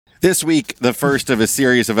This week, the first of a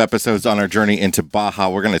series of episodes on our journey into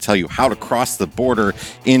Baja. We're going to tell you how to cross the border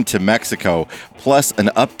into Mexico, plus an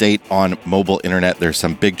update on mobile internet. There's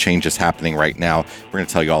some big changes happening right now. We're going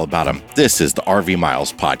to tell you all about them. This is the RV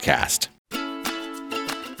Miles Podcast.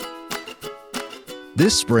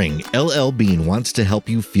 This spring, LL Bean wants to help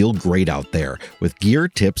you feel great out there with gear,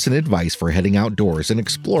 tips, and advice for heading outdoors and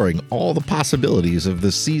exploring all the possibilities of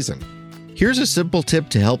this season. Here's a simple tip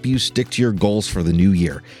to help you stick to your goals for the new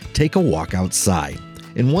year. Take a walk outside.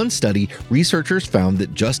 In one study, researchers found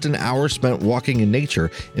that just an hour spent walking in nature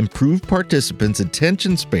improved participants'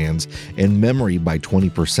 attention spans and memory by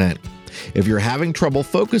 20%. If you're having trouble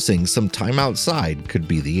focusing, some time outside could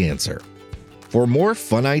be the answer. For more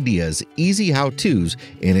fun ideas, easy how-tos,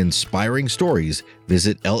 and inspiring stories,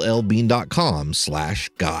 visit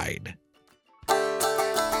llbean.com/guide.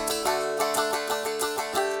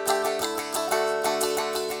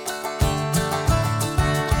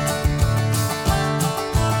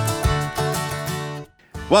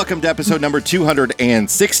 Welcome to episode number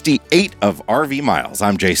 268 of RV Miles.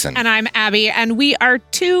 I'm Jason. And I'm Abby, and we are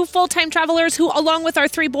two full-time travelers who, along with our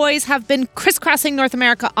three boys, have been crisscrossing North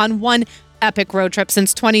America on one epic road trip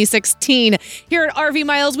since 2016. Here at RV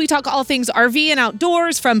Miles, we talk all things RV and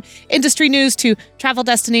outdoors, from industry news to travel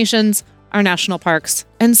destinations, our national parks,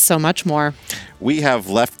 and so much more. We have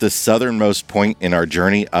left the southernmost point in our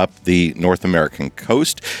journey up the North American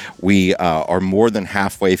coast. We are more than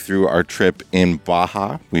halfway through our trip in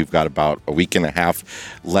Baja. We've got about a week and a half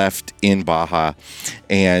left in Baja.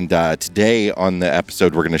 And today on the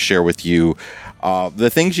episode, we're going to share with you the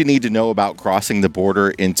things you need to know about crossing the border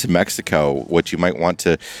into Mexico, what you might want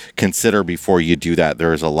to consider before you do that.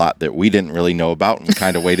 There's a lot that we didn't really know about and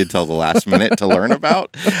kind of waited till the last minute to learn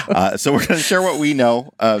about. So we're going to share what we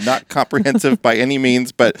know, not comprehensive by any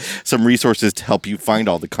means, but some resources to help you find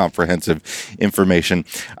all the comprehensive information.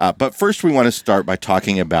 But first, we want to start by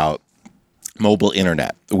talking about mobile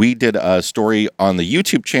internet. We did a story on the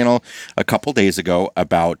YouTube channel a couple days ago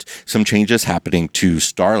about some changes happening to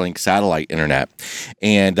Starlink satellite internet,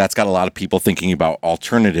 and that's got a lot of people thinking about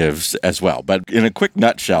alternatives as well. But in a quick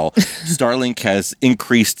nutshell, Starlink has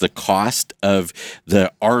increased the cost of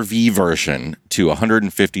the RV version to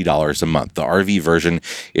 $150 a month. The RV version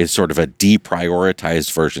is sort of a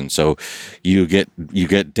deprioritized version, so you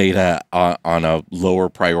get data on a lower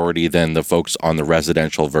priority than the folks on the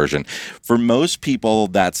residential version. For most people,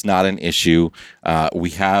 that's not an issue.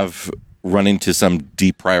 We have run into some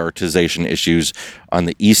deprioritization issues on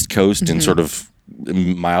the East Coast in sort of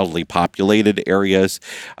mildly populated areas.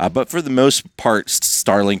 But for the most part,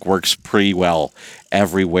 Starlink works pretty well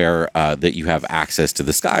everywhere that you have access to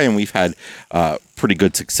the sky, and we've had pretty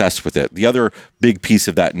good success with it. The other big piece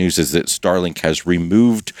of that news is that Starlink has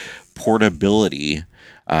removed portability,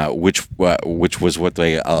 which was what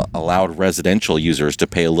they allowed residential users to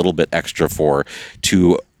pay a little bit extra for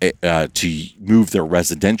to move their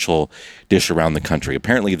residential dish around the country.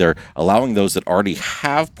 Apparently, they're allowing those that already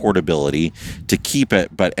have portability to keep it,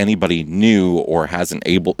 but anybody new or hasn't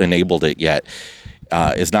enabled it yet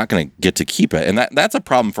is not going to get to keep it. And that's a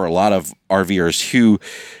problem for a lot of RVers who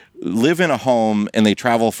live in a home and they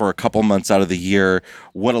travel for a couple months out of the year.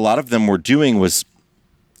 What a lot of them were doing was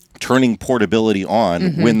turning portability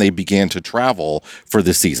on when they began to travel for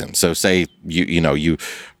the season. So say you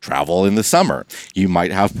travel in the summer, you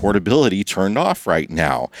might have portability turned off right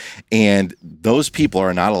now, and those people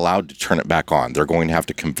are not allowed to turn it back on. They're going to have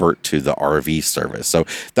to convert to the RV service. So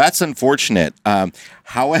that's unfortunate.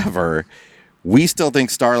 However, we still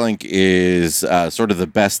think Starlink is sort of the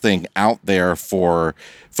best thing out there for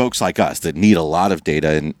folks like us that need a lot of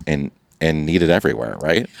data and need it everywhere,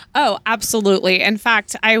 right? Oh, absolutely. In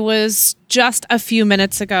fact, I was just a few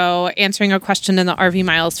minutes ago answering a question in the RV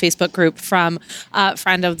Miles Facebook group from a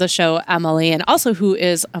friend of the show, Emily, and also who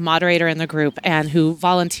is a moderator in the group and who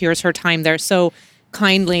volunteers her time there so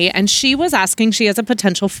kindly. And she was asking, she has a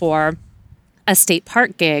potential for a state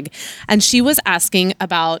park gig, and she was asking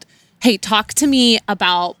about, hey, talk to me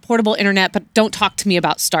about portable internet, but don't talk to me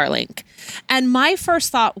about Starlink. And my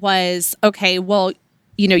first thought was, okay, well,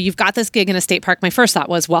 you've got this gig in a state park. My first thought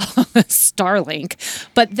was, well, Starlink.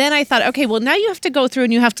 But then I thought, okay, well, now you have to go through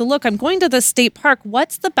and you have to look. I'm going to the state park.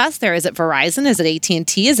 What's the best there? Is it Verizon? Is it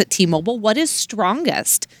AT&T? Is it T-Mobile? What is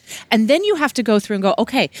strongest? And then you have to go through and go,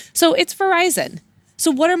 okay, so it's Verizon. So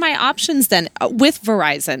what are my options then with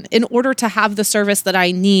Verizon in order to have the service that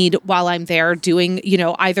I need while I'm there doing,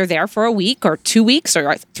 either there for a week or 2 weeks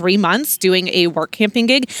or 3 months doing a work camping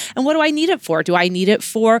gig? And what do I need it for? Do I need it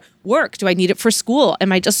for work? Do I need it for school?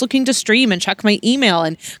 Am I just looking to stream and check my email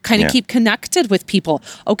and kind of keep connected with people?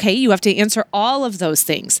 Okay, you have to answer all of those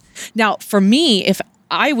things. Now, for me, if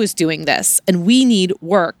I was doing this, and we need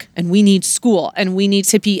work, and we need school, and we need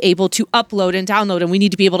to be able to upload and download, and we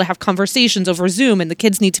need to be able to have conversations over Zoom, and the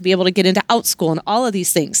kids need to be able to get into OutSchool and all of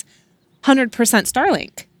these things. 100%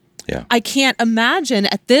 Starlink. Yeah. I can't imagine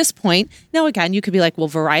at this point. Now, again, you could be like, well,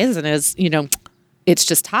 Verizon is, it's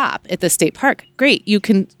just top at the state park. Great. You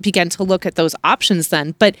can begin to look at those options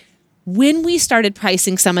then. But when we started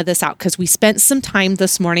pricing some of this out, because we spent some time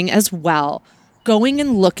this morning as well, going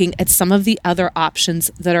and looking at some of the other options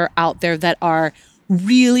that are out there that are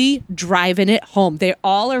really driving it home. They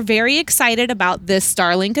all are very excited about this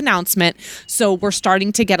Starlink announcement. So we're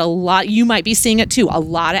starting to get a lot, you might be seeing it too, a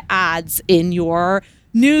lot of ads in your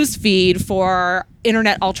news feed for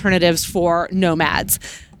internet alternatives for nomads.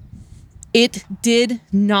 It did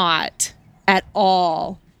not at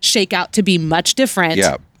all shake out to be much different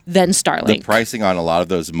than Starlink. The pricing on a lot of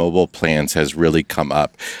those mobile plans has really come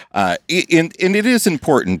up. And it is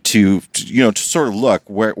important to sort of look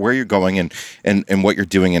where you're going and what you're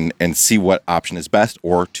doing and see what option is best,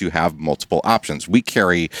 or to have multiple options. We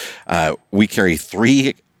carry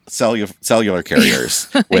 3 cellular carriers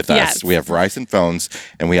with Yes. us. We have Verizon phones,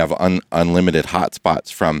 and we have unlimited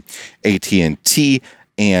hotspots from AT&T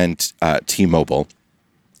and T-Mobile.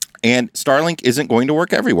 And Starlink isn't going to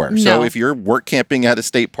work everywhere. No. So if you're work camping at a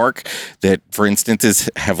state park that, for instance, is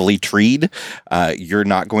heavily treed, you're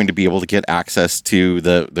not going to be able to get access to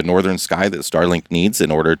the northern sky that Starlink needs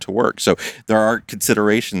in order to work. So there are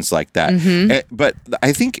considerations like that. Mm-hmm. But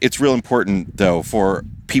I think it's real important, though, for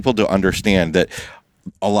people to understand that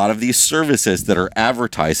a lot of these services that are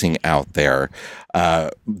advertising out there,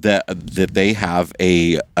 that they have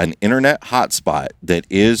an internet hotspot that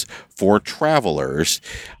is for travelers,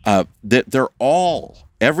 that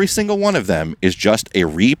every single one of them is just a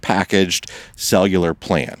repackaged cellular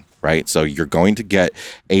plan, right? So you're going to get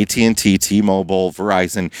AT&T, T-Mobile,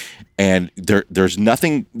 Verizon, and there's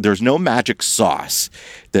no magic sauce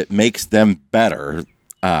that makes them better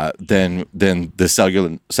than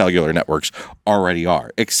the cellular networks already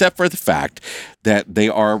are, except for the fact that they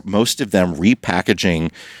are, most of them,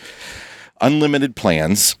 repackaging unlimited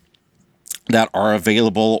plans that are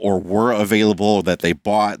available or were available that they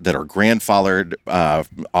bought, that are grandfathered,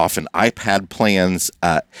 often iPad plans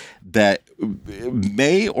that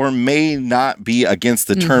may or may not be against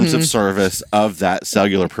the terms of service of that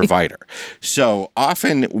cellular provider. So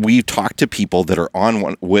often we talk to people that are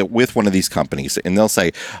on with one of these companies, and they'll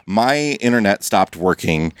say, my internet stopped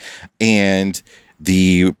working and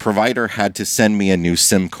the provider had to send me a new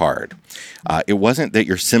SIM card. It wasn't that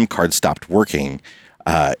your SIM card stopped working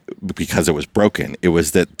because it was broken. It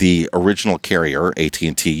was that the original carrier,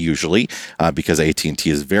 AT&T usually, because AT&T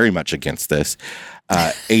is very much against this,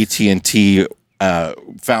 AT&T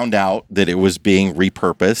found out that it was being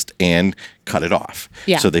repurposed and cut it off.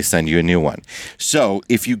 Yeah. So they send you a new one. So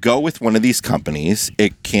if you go with one of these companies,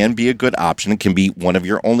 it can be a good option. It can be one of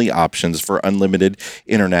your only options for unlimited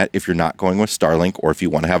internet if you're not going with Starlink, or if you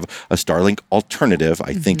want to have a Starlink alternative.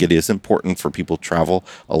 I think it is important for people who travel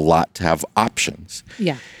a lot to have options.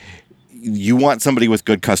 Yeah. You want somebody with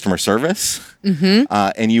good customer service,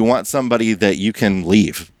 and you want somebody that you can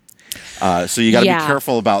leave. So you got to be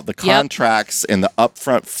careful about the contracts and the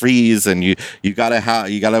upfront fees, and you got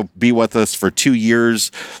to be with us for 2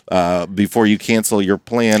 years before you cancel your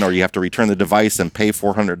plan, or you have to return the device and pay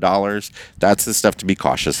 $400. That's the stuff to be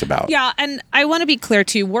cautious about. Yeah, and I want to be clear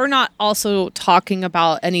too. We're not also talking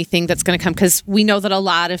about anything that's going to come, because we know that a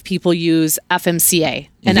lot of people use FMCA.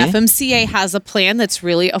 And FMCA has a plan that's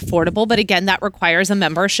really affordable, but again, that requires a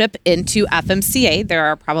membership into FMCA. There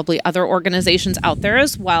are probably other organizations out there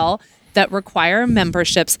as well that require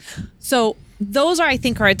memberships. So those are a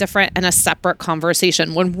different and a separate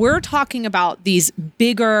conversation. When we're talking about these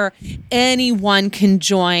bigger, anyone can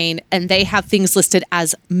join, and they have things listed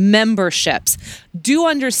as memberships, do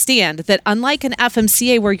understand that unlike an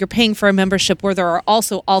FMCA where you're paying for a membership where there are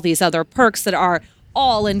also all these other perks that are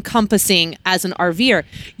all encompassing as an RVer,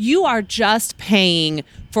 you are just paying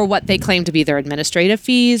for what they claim to be their administrative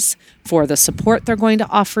fees, for the support they're going to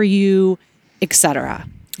offer you, etc.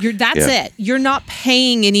 That's it. You're not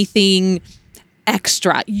paying anything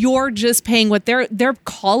extra. You're just paying what they're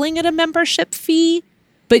calling it a membership fee,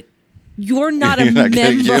 but you're not a member.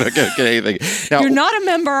 You're not going to get anything. Now, you're not a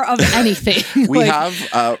member of anything. We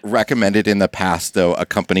have recommended in the past, though, a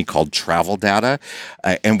company called Travel Data,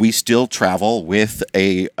 and we still travel with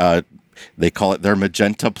a they call it their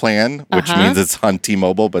Magenta plan, which means it's on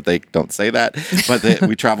T-Mobile, but they don't say that. But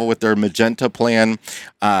we travel with their Magenta plan,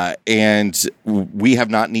 and we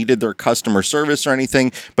have not needed their customer service or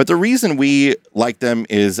anything. But the reason we like them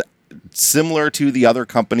is similar to the other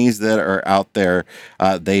companies that are out there,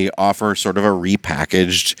 they offer sort of a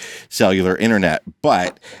repackaged cellular internet,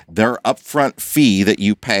 but their upfront fee that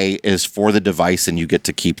you pay is for the device and you get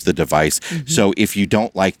to keep the device. So if you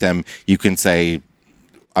don't like them, you can say,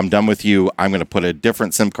 I'm done with you. I'm going to put a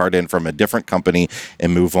different SIM card in from a different company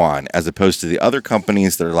and move on, as opposed to the other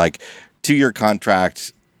companies that are like 2-year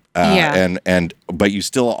contract. But you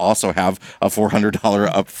still also have a $400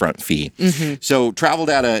 upfront fee. So travel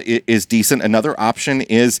data is decent. Another option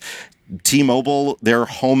is T-Mobile, their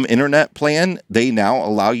home internet plan. They now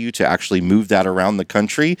allow you to actually move that around the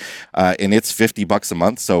country, and it's $50 a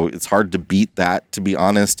month. So it's hard to beat that, to be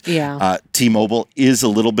honest. T-Mobile is a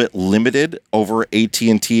little bit limited over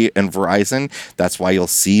AT&T and Verizon. That's why you'll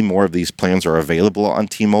see more of these plans are available on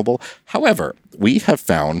T-Mobile. However, we have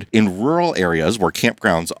found in rural areas where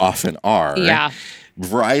campgrounds often are,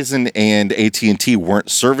 Verizon and AT&T weren't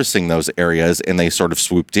servicing those areas, and they sort of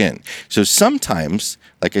swooped in. So sometimes,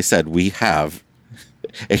 like I said, we have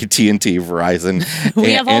AT&T, Verizon,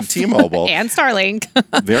 and T-Mobile. And Starlink.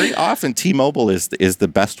 Very often, T-Mobile is the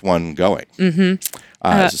best one going.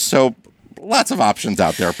 So lots of options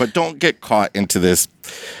out there, but don't get caught into this.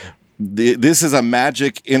 This is a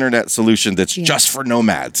magic internet solution that's just for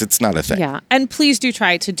nomads. It's not a thing. Yeah. And please do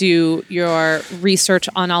try to do your research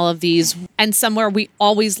on all of these. And somewhere we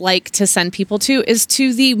always like to send people to is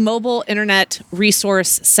to the Mobile Internet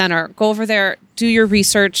Resource Center. Go over there, do your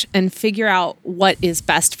research, and figure out what is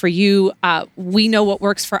best for you. We know what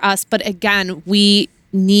works for us. But again, we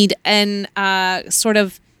need an sort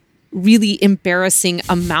of really embarrassing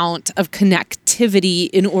amount of connectivity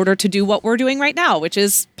in order to do what we're doing right now, which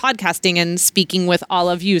is podcasting and speaking with all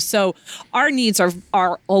of you. So our needs are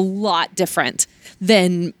a lot different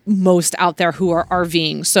than most out there who are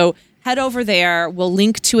RVing. So head over there. We'll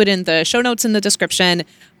link to it in the show notes in the description.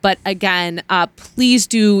 But again, please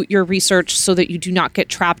do your research so that you do not get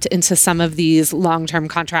trapped into some of these long-term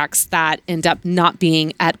contracts that end up not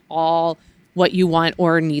being at all what you want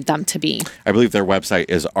or need them to be. I believe their website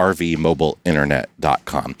is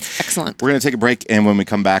rvmobileinternet.com. Excellent. We're going to take a break, and when we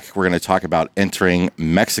come back, we're going to talk about entering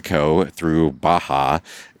Mexico through Baja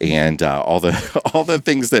and all the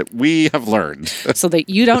things that we have learned. So that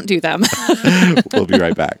you don't do them. We'll be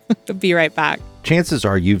right back. Be right back. Chances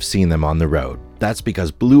are you've seen them on the road. That's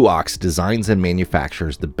because Blue Ox designs and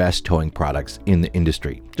manufactures the best towing products in the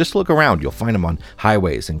industry. Just look around, you'll find them on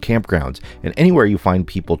highways and campgrounds and anywhere you find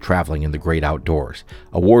people traveling in the great outdoors.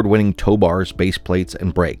 Award-winning tow bars, base plates,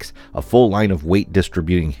 and brakes, a full line of weight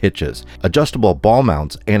distributing hitches, adjustable ball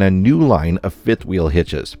mounts, and a new line of fifth wheel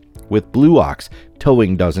hitches. With Blue Ox,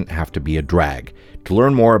 towing doesn't have to be a drag. To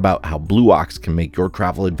learn more about how Blue Ox can make your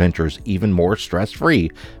travel adventures even more stress-free,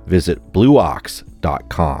 visit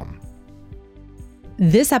blueox.com.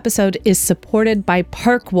 This episode is supported by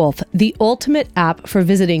ParkWolf, the ultimate app for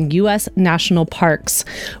visiting U.S. national parks.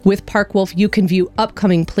 With ParkWolf, you can view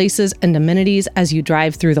upcoming places and amenities as you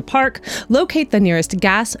drive through the park, locate the nearest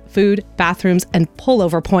gas, food, bathrooms, and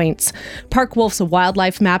pullover points. ParkWolf's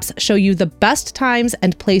wildlife maps show you the best times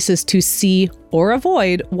and places to see or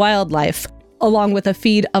avoid wildlife, along with a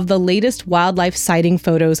feed of the latest wildlife sighting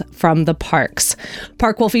photos from the parks.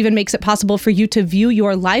 ParkWolf even makes it possible for you to view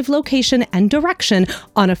your live location and direction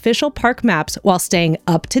on official park maps while staying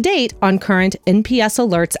up to date on current NPS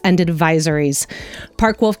alerts and advisories.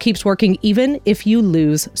 ParkWolf keeps working even if you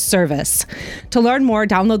lose service. To learn more,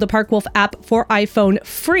 download the ParkWolf app for iPhone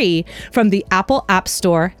free from the Apple App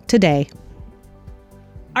Store today.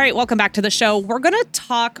 All right, welcome back to the show. We're going to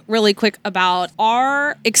talk really quick about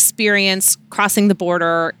our experience crossing the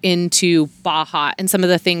border into Baja and some of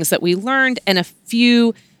the things that we learned and a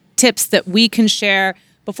few tips that we can share.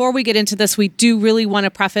 Before we get into this, we do really want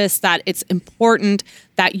to preface that it's important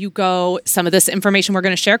that you go. Some of this information we're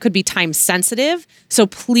going to share could be time sensitive. So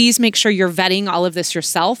please make sure you're vetting all of this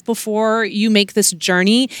yourself before you make this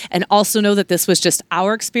journey. And also know that this was just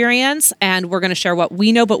our experience and we're going to share what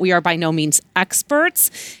we know, but we are by no means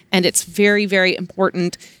experts. And it's very, very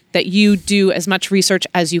important that you do as much research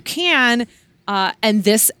as you can. And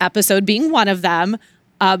this episode being one of them.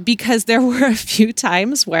 Because there were a few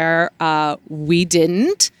times where we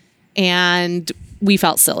didn't and we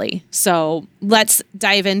felt silly. So let's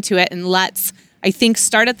dive into it and let's, I think,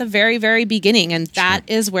 start at the very, very beginning. And that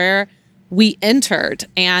is where we entered.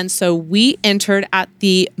 And so we entered at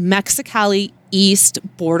the Mexicali East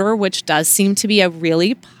border, which does seem to be a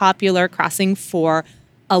really popular crossing for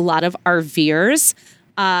a lot of RVers.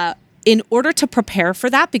 In order to prepare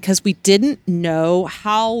for that, because we didn't know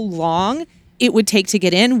how long it would take to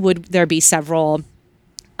get in, would there be several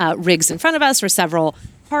rigs in front of us or several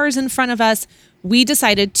cars in front of us, we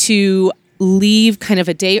decided to leave kind of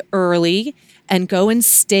a day early and go and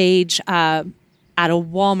stage at a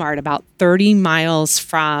Walmart about 30 miles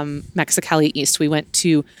from Mexicali East. We went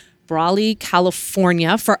to Brawley,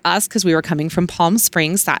 California for us because we were coming from Palm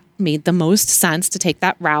Springs. That made the most sense to take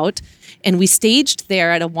that route. And we staged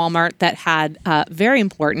there at a Walmart that had, very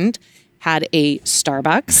important, had a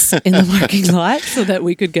Starbucks in the parking lot so that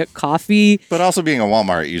we could get coffee. But also being a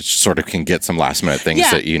Walmart, you sort of can get some last minute things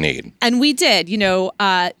that you need. And we did,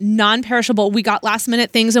 non-perishable. We got last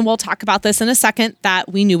minute things, and we'll talk about this in a second,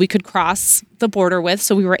 that we knew we could cross the border with.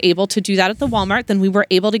 So we were able to do that at the Walmart. Then we were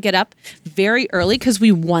able to get up very early because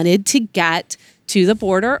we wanted to get to the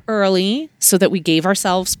border early so that we gave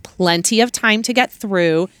ourselves plenty of time to get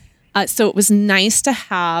through. So it was nice to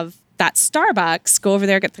have that Starbucks, go over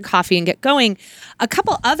there, get the coffee and get going. A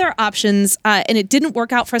couple other options, and it didn't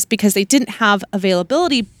work out for us because they didn't have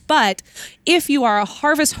availability. But if you are a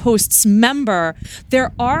Harvest Hosts member,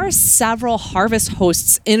 there are several Harvest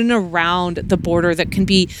Hosts in and around the border that can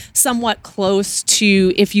be somewhat close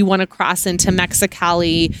to if you want to cross into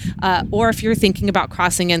Mexicali, or if you're thinking about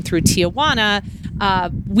crossing in through Tijuana.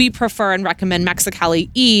 We prefer and recommend Mexicali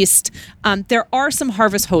East. There are some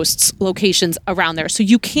Harvest Hosts locations around there, so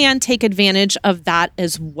you can take advantage of that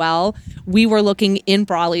as well. We were looking in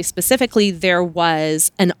Brawley specifically. There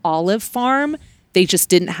was an olive farm. They just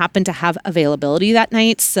didn't happen to have availability that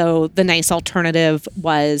night, so the nice alternative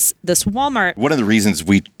was this Walmart. One of the reasons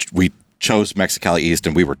we chose Mexicali East,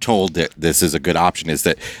 and we were told that this is a good option, is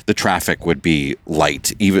that the traffic would be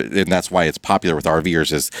light, and that's why it's popular with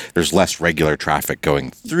RVers. Is there's less regular traffic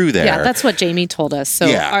going through there. Yeah, that's what Jamie told us. So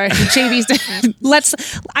yeah. Jamie's.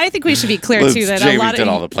 I think we should be clear too that Jamie a lot did of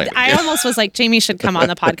all the planning. I almost was like, Jamie should come on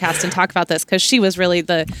the podcast and talk about this because she was really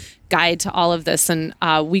the guide to all of this, and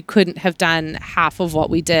we couldn't have done half of what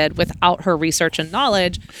we did without her research and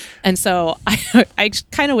knowledge. And so I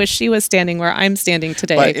kind of wish she was standing where I'm standing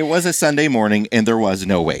today. But it was a Sunday morning, and there was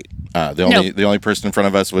no wait. The only person in front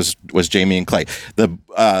of us was Jamie and Clay.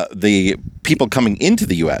 The people coming into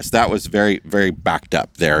the U.S., that was very, very backed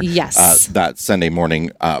up there. Yes. That Sunday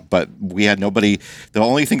morning, but we had nobody. The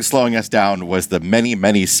only thing slowing us down was the many,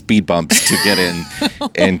 many speed bumps to get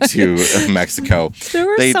into Mexico. There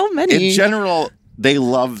were so many. In general, they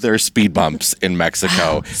love their speed bumps in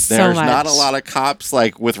Mexico. There's not a lot of cops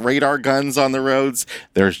like with radar guns on the roads.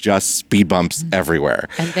 There's just speed bumps everywhere.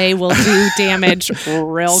 And they will do damage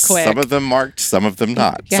real quick. Some of them marked, some of them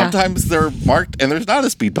not. Yeah. Sometimes they're marked and there's not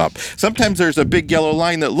a speed bump. Sometimes there's a big yellow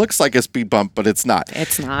line that looks like a speed bump, but it's not.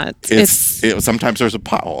 It's not. Sometimes there's a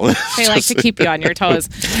pothole. They like to keep you on your toes.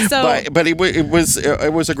 So, but it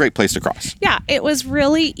was a great place to cross. Yeah, it was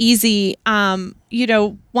really easy.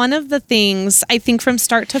 One of the things I think from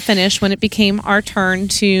start to finish when it became our turn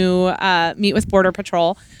to meet with Border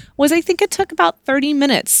Patrol was I think it took about 30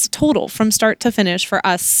 minutes total from start to finish for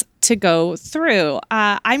us to go through.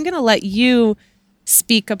 I'm going to let you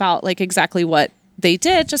speak about exactly what they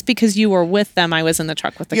did, just because you were with them. I was in the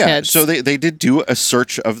truck with the kids. So they did do a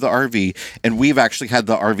search of the RV, and we've actually had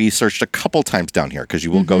the RV searched a couple times down here because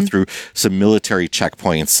you will go through some military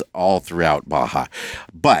checkpoints all throughout Baja.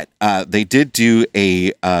 But they did do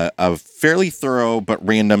a fairly thorough but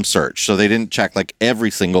random search. So they didn't check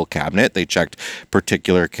every single cabinet. They checked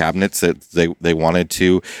particular cabinets that they wanted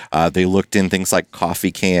to. They looked in things like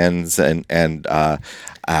coffee cans and into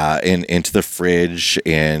the fridge,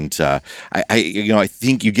 and I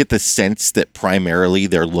think you get the sense that primarily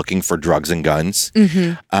they're looking for drugs and guns.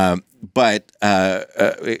 But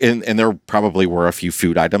there probably were a few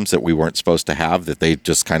food items that we weren't supposed to have that they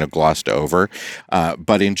just kind of glossed over.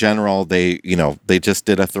 But in general, they just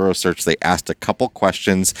did a thorough search. They asked a couple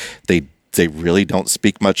questions. They really don't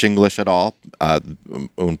speak much English at all,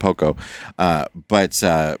 un poco,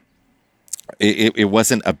 but. It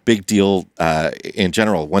wasn't a big deal in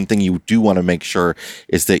general. One thing you do want to make sure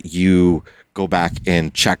is that you go back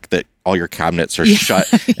and check that all your cabinets are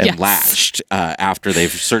shut and latched after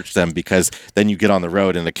they've searched them, because then you get on the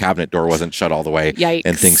road and the cabinet door wasn't shut all the way. Yikes.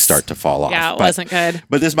 And things start to fall off. Yeah, it wasn't good.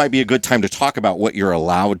 But this might be a good time to talk about what you're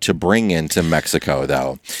allowed to bring into Mexico,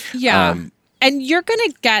 though. Yeah. And you're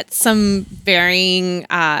going to get some varying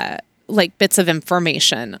bits of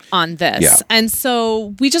information on this. Yeah. And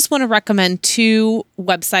so we just want to recommend 2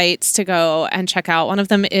 websites to go and check out. One of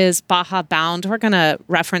them is Baja Bound. We're going to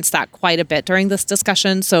reference that quite a bit during this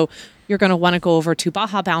discussion. So you're going to want to go over to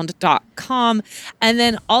bajabound.com, and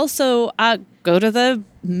then also go to the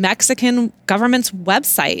Mexican government's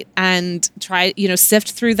website and try,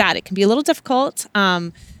 sift through that. It can be a little difficult,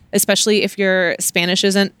 especially if your Spanish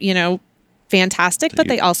isn't, fantastic, but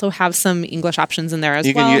they also have some English options in there as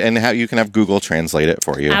You well. you can have Google translate it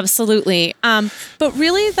for you. Absolutely. But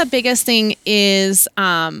really the biggest thing is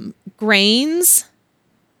grains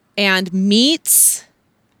and meats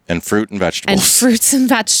And fruit and vegetables. and fruits and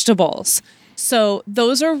vegetables. So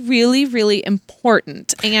those are really, really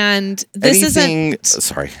important. And this isn't...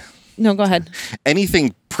 Sorry. No, go ahead.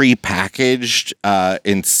 Anything prepackaged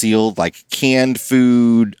and sealed, like canned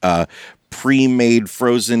food, pre-made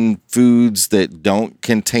frozen foods that don't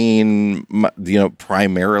contain,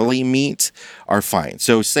 primarily meat, are fine.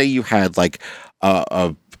 So, say you had like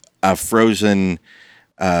a frozen,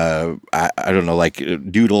 I don't know, like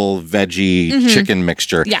noodle veggie chicken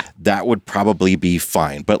mixture. Yeah. That would probably be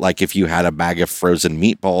fine. But like if you had a bag of frozen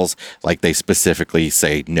meatballs, like they specifically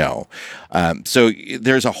say no. So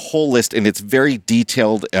there's a whole list, and it's very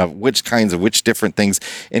detailed of which different things.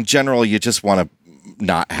 In general, you just want to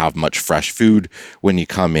not have much fresh food when you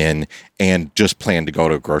come in, and just plan to go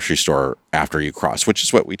to a grocery store after you cross, which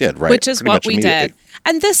is what we did, right? Which is Pretty what much we immediately. did.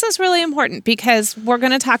 And this is really important because we're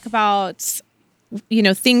going to talk about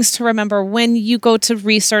things to remember when you go to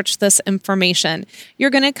research this information. You're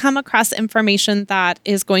going to come across information that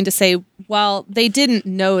is going to say, well, they didn't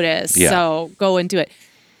notice, so go and do it.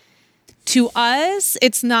 To us,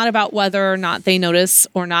 it's not about whether or not they notice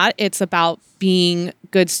or not. It's about being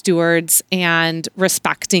good stewards and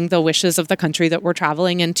respecting the wishes of the country that we're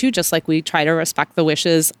traveling into, just like we try to respect the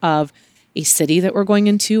wishes of a city that we're going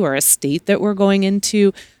into or a state that we're going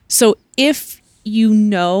into. So if you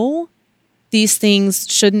know these things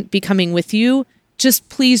shouldn't be coming with you, just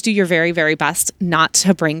please do your very, very best not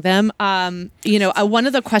to bring them. One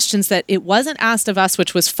of the questions that it wasn't asked of us,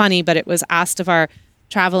 which was funny, but it was asked of our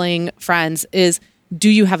traveling friends, is, do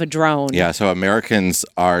you have a drone? Yeah, so Americans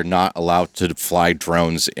are not allowed to fly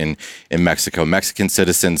drones in Mexico. Mexican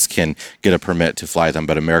citizens can get a permit to fly them,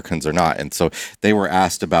 but Americans are not. And so they were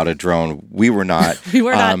asked about a drone. We were not. We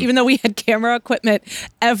were not, even though we had camera equipment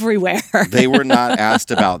everywhere. They were not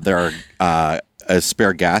asked about their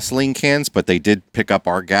spare gasoline cans, but they did pick up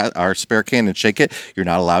our spare can and shake it. You're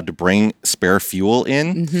not allowed to bring spare fuel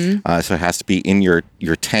in, so it has to be in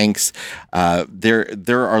your tanks.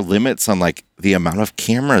 There are limits on like the amount of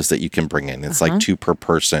cameras that you can bring in. It's like 2 per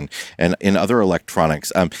person, and in other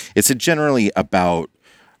electronics, it's generally about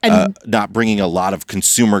not bringing a lot of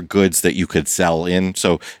consumer goods that you could sell in.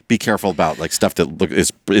 So be careful about like stuff that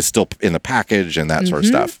is still in the package and that sort of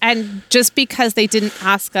stuff. And just because they didn't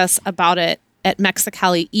ask us about it at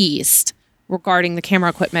Mexicali East regarding the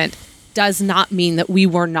camera equipment does not mean that we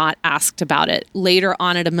were not asked about it. Later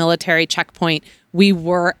on at a military checkpoint, we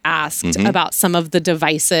were asked about some of the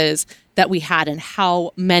devices that we had and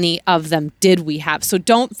how many of them did we have. So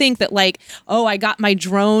don't think that like, oh, I got my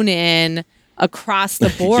drone in across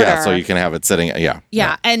the border. Yeah, so you can have it sitting.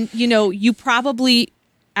 Yeah. And you probably,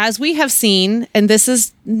 as we have seen, and this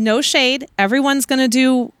is no shade, everyone's going to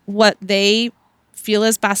do what they feel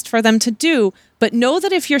is best for them to do. But know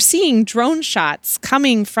that if you're seeing drone shots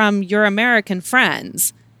coming from your American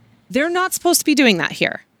friends, they're not supposed to be doing that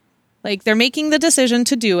here. Like, they're making the decision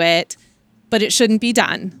to do it, but it shouldn't be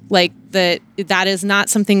done. Like, that is not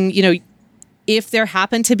something, if there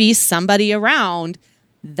happened to be somebody around,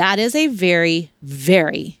 that is a very,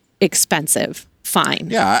 very expensive fine.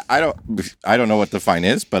 Yeah, I don't know what the fine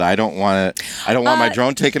is, but I don't want my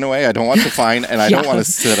drone taken away. I don't want the fine, and I don't want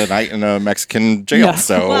to sit a night in a Mexican jail. No.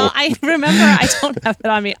 So, well, I remember, I don't have it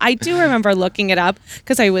on me. I do remember looking it up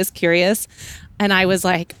because I was curious, and I was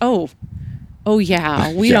like, oh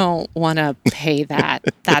yeah, we don't want to pay that.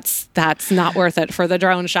 That's not worth it for the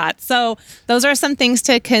drone shot. So those are some things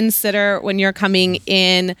to consider when you're coming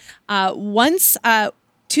in.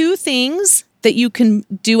 Two things that you can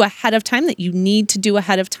do ahead of time, that you need to do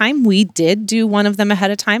ahead of time. We did do one of them ahead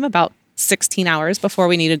of time, about 16 hours before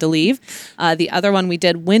we needed to leave. The other one we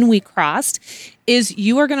did when we crossed, is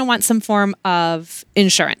you are going to want some form of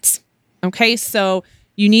insurance. Okay, so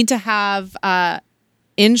you need to have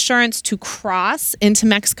insurance to cross into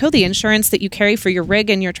Mexico. The insurance that you carry for your rig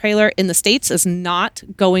and your trailer in the States is not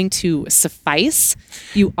going to suffice.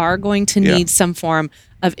 You are going to need some form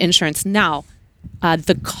of insurance. Now,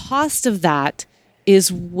 the cost of that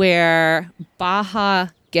is where Baja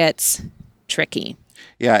gets tricky.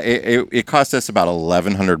 Yeah, it cost us about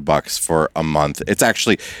 $1,100 for a month. It's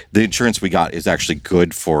actually, the insurance we got is actually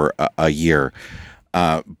good for a year.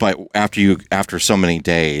 But after so many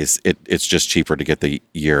days, it's just cheaper to get the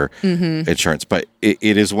year insurance. But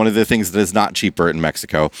it is one of the things that is not cheaper in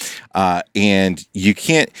Mexico. And you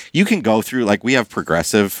can go through, like, we have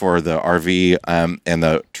Progressive for the RV and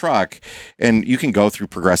the truck, and you can go through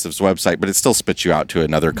Progressive's website, but it still spits you out to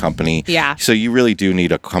another company. Yeah. So you really do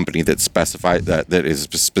need a company that that is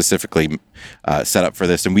specifically set up for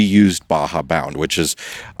this. And we used Baja Bound, which is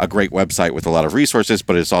a great website with a lot of resources,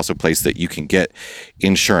 but it's also a place that you can get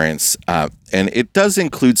insurance. And it does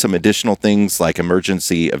include some additional things like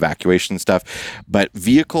emergency evacuation stuff, but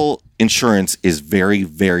vehicle insurance is very,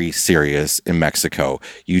 very serious in Mexico.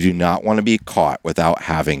 You do not want to be caught without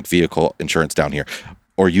having vehicle insurance down here.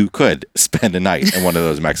 Or you could spend a night in one of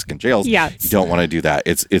those Mexican jails. Yes. You don't want to do that.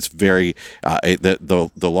 It's very the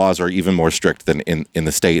laws are even more strict than in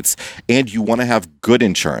the States, and you want to have good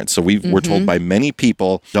insurance. So we're told by many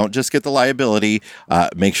people, don't just get the liability.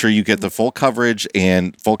 Make sure you get the full coverage,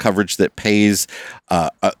 and full coverage that pays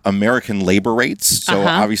American labor rates. So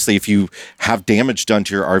obviously, if you have damage done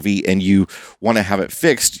to your RV and you want to have it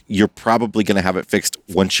fixed, you're probably going to have it fixed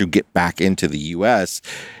once you get back into the U.S.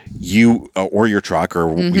 Or your truck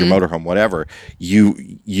or your motorhome, whatever.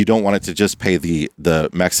 You don't want it to just pay the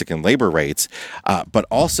Mexican labor rates, but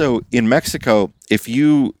also in Mexico, if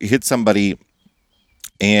you hit somebody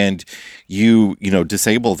and you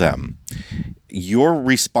disable them, you're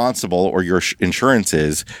responsible, or your insurance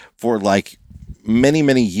is, for like many,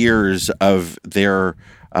 many years of their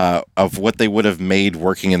of what they would have made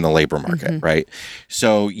working in the labor market, right?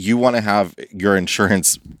 So you want to have your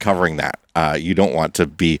insurance covering that. You don't want to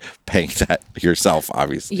be paying that yourself,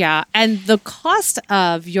 obviously. Yeah, and the cost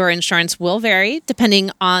of your insurance will vary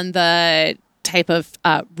depending on the type of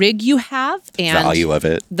rig you have and Value of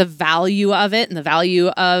it. the value of it, and the value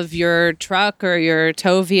of your truck or your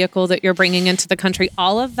tow vehicle that you're bringing into the country.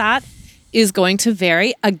 All of that is going to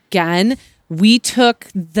vary. Again, we took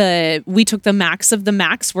the max of the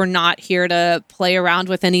max. We're not here to play around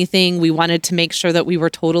with anything. We wanted to make sure that we were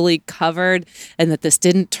totally covered and that this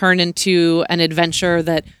didn't turn into an adventure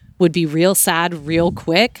that would be real sad real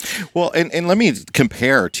quick. Well, and let me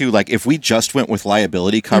compare too. Like, if we just went with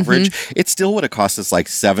liability coverage, it still would have cost us like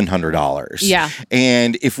 $700. Yeah.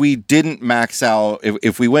 And if we didn't max out,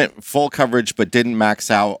 if we went full coverage but didn't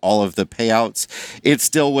max out all of the payouts, it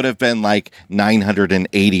still would have been like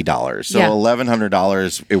 $980. So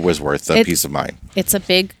 $1,100, it was worth the peace of mind. It's a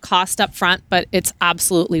big cost up front, but it's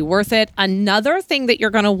absolutely worth it. Another thing that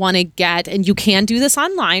you're going to want to get, and you can do this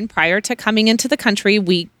online prior to coming into the country,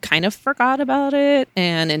 we kind of forgot about it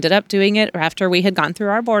and ended up doing it after we had gone through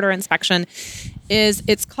our border inspection,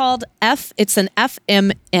 it's called it's an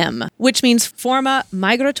FMM, which means Forma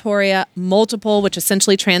Migratoria Multiple, which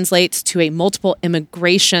essentially translates to a multiple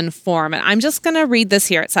immigration form. And I'm just going to read this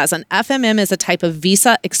here. It says an FMM is a type of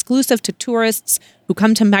visa exclusive to tourists who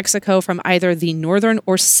come to Mexico from either the northern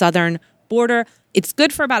or southern border. It's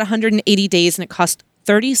good for about 180 days, and it costs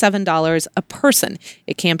 $37 a person.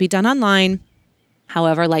 It can be done online.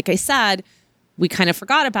 However, like I said, we kind of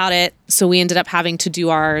forgot about it, so we ended up having to do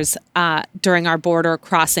ours during our border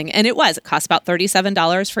crossing. And it cost about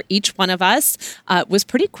 $37 for each one of us. It was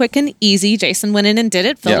pretty quick and easy. Jason went in and did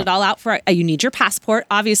it, filled it all out for you need your passport.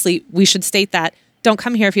 Obviously, we should state that. Don't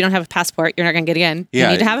come here if you don't have a passport. You're not going to get in. You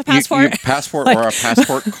need to have a passport. Passport or a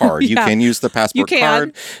passport card. You can use the passport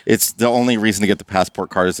card. It's the only reason to get the passport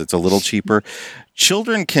card is it's a little cheaper.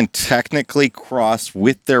 Children can technically cross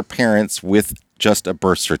with their parents with just a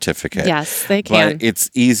birth certificate. Yes, they can. But it's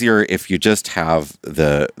easier if you just have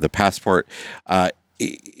the passport.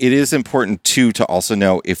 It is important, too, to also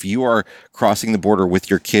know if you are crossing the border with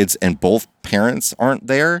your kids and both parents aren't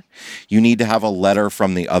there, you need to have a letter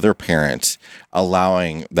from the other parent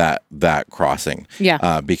allowing that crossing.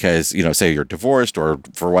 Yeah. Because, say you're divorced or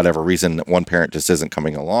for whatever reason, one parent just isn't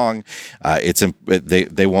coming along,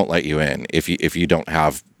 they won't let you in if you don't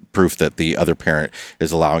have proof that the other parent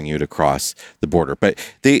is allowing you to cross the border. But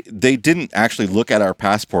they didn't actually look at our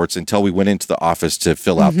passports until we went into the office to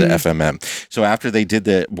fill out the FMM. So after they did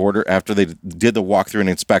the walkthrough and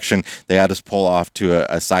inspection, they had us pull off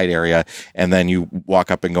to a side area, and then you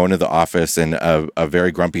walk up and go into the office, and a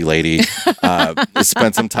very grumpy lady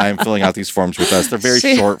spent some time filling out these forms with us. They're very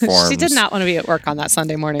short forms. She did not want to be at work on that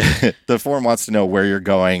Sunday morning. The form wants to know where you're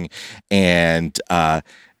going and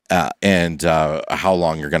how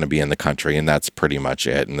long you're going to be in the country, and that's pretty much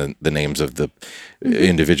it. And the names of the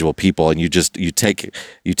individual people, and you take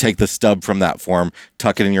the stub from that form,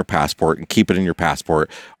 tuck it in your passport, and keep it in your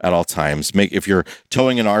passport at all times. If you're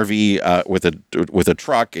towing an RV with a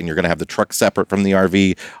truck, and you're going to have the truck separate from the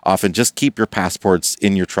RV, often just keep your passports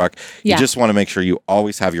in your truck. You just want to make sure you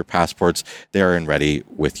always have your passports there and ready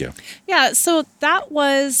with you. Yeah. So that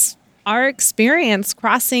was our experience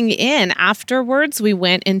crossing in. Afterwards, we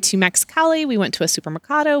went into Mexicali. We went to a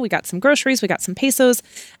supermercado. We got some groceries. We got some pesos.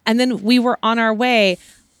 And then we were on our way.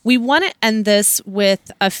 We want to end this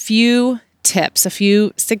with a few tips, a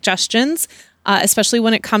few suggestions, especially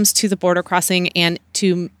when it comes to the border crossing and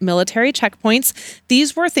to military checkpoints.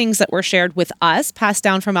 These were things that were shared with us, passed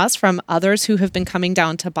down from us, from others who have been coming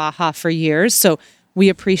down to Baja for years. So we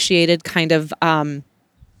appreciated kind of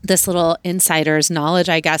this little insider's knowledge,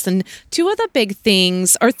 I guess. And two of the big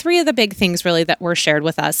things, or three of the big things really that were shared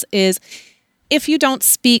with us is if you don't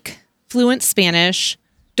speak fluent Spanish,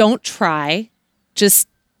 don't try. Just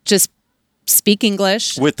speak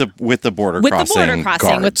English with the border with crossing the border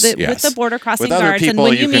crossing guards, with the border crossing with other guards. people, And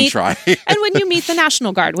when you can meet, try. and when you meet the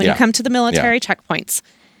National Guard, when you come to the military checkpoints,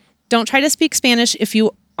 don't try to speak Spanish if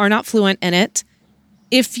you are not fluent in it.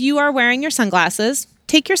 If you are wearing your sunglasses,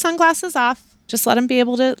 take your sunglasses off. Just let them be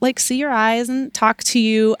able to see your eyes and talk to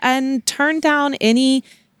you, and turn down any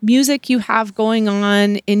music you have going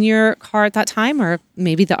on in your car at that time, or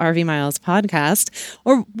maybe the RV Miles podcast,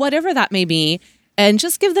 or whatever that may be. And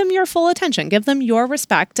just give them your full attention, give them your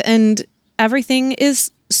respect, and everything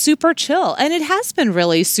is super chill. And it has been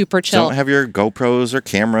really super chill. Don't have your GoPros or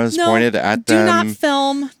cameras pointed at them.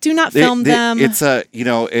 Do not film them. It's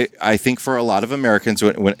I think for a lot of Americans,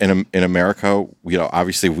 when in America,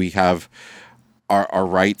 obviously we have our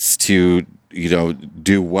rights to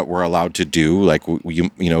do what we're allowed to do. Like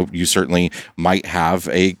you certainly might have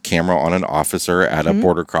a camera on an officer at a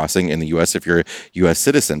border crossing in the U.S. if you're a U.S.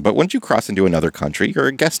 citizen. But once you cross into another country, you're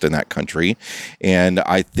a guest in that country, and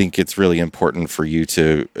I think it's really important for you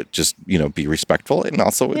to just be respectful, and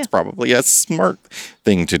also it's probably a smart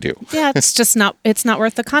thing to do. Yeah, it's not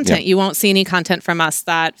worth the content. Yeah. You won't see any content from us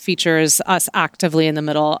that features us actively in the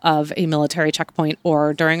middle of a military checkpoint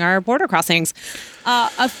or during our border crossings.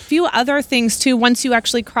 A few other things too. Once you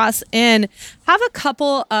actually cross in, have a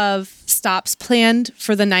couple of stops planned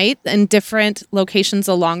for the night in different locations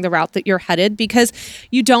along the route that you're headed, because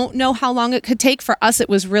you don't know how long it could take. For us, it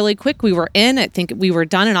was really quick. We were in, I think we were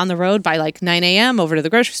done and on the road by 9 a.m. over to the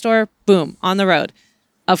grocery store, boom, on the road.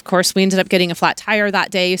 Of course, we ended up getting a flat tire that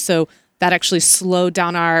day, so that actually slowed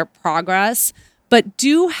down our progress. But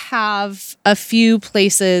do have a few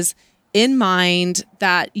places in mind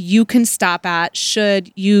that you can stop at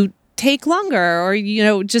should you take longer,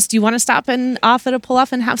 or just you want to stop and off at a pull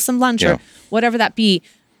off and have some lunch or whatever that be,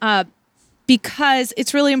 because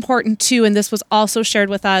it's really important too. And this was also shared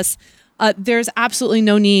with us. There's absolutely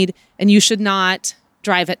no need, and you should not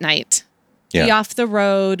drive at night. Be off the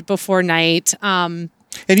road before night. And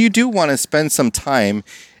you do want to spend some time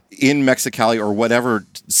in Mexicali or whatever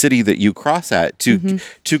city that you cross at to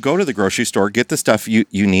go to the grocery store, get the stuff you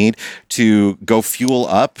need to go fuel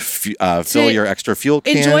up, fill your extra fuel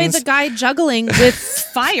cans. Enjoy the guy juggling with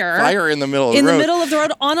fire in the middle of the road. In the middle of the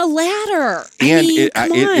road on a ladder. And it's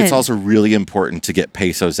it's also really important to get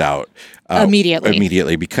pesos out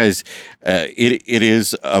immediately, because it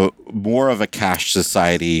is more of a cash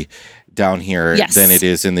society down here than it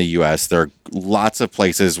is in the U.S. There are lots of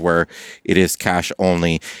places where it is cash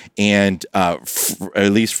only, and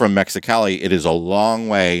at least from Mexicali, it is a long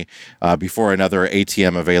way before another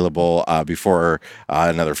ATM available, before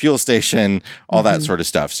another fuel station, all that sort of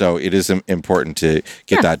stuff. So it is important to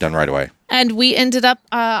get that done right away. And we ended up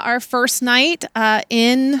our first night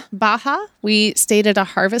in Baja. We stayed at a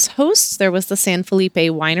Harvest Host. There was the San Felipe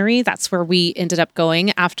Winery. That's where we ended up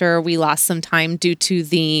going after we lost some time due to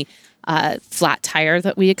the flat tire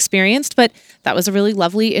that we experienced. But that was a really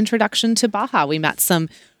lovely introduction to Baja. We met some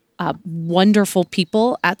wonderful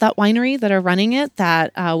people at that winery that are running it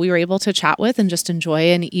that we were able to chat with and just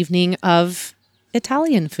enjoy an evening of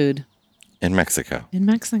Italian food. In Mexico.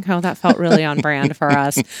 That felt really on brand for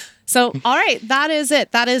us. So, all right, that is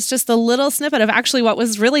it. That is just a little snippet of actually what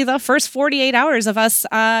was really the first 48 hours of us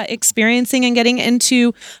experiencing and getting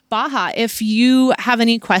into Baja. If you have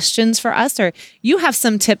any questions for us, or you have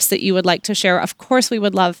some tips that you would like to share, of course, we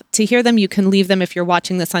would love to hear them. You can leave them if you're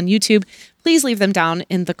watching this on YouTube. Please leave them down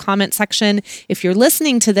in the comment section. If you're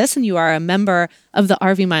listening to this and you are a member of the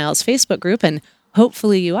RV Miles Facebook group, and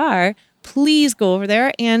hopefully you are, please go over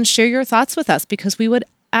there and share your thoughts with us, because we would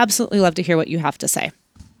absolutely love to hear what you have to say.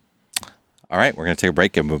 All right, we're going to take a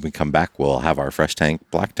break, and when we come back, we'll have our Fresh Tank,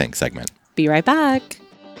 Black Tank segment. Be right back.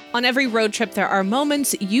 On every road trip, there are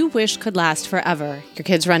moments you wish could last forever. Your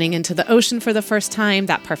kids running into the ocean for the first time,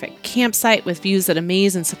 that perfect campsite with views that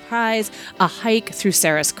amaze and surprise, a hike through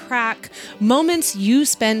Sarah's Crack, moments you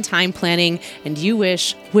spend time planning and you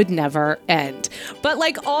wish would never end. But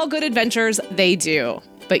like all good adventures, they do.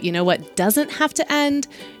 But you know what doesn't have to end?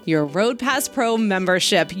 your Road Pass Pro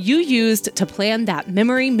membership you used to plan that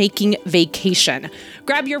memory-making vacation.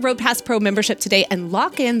 Grab your Road Pass Pro membership today and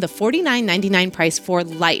lock in the $49.99 price for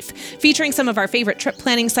life. Featuring some of our favorite trip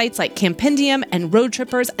planning sites like Campendium and Road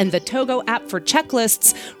Trippers and the Togo app for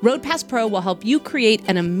checklists, Road Pass Pro will help you create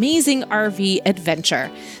an amazing RV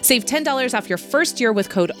adventure. Save $10 off your first year with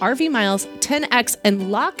code RVMiles10X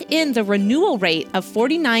and lock in the renewal rate of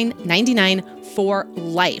 $49.99 for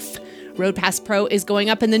life. Road Pass Pro is going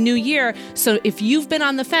up in the new year, so if you've been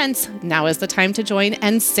on the fence, now is the time to join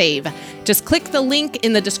and save. Just click the link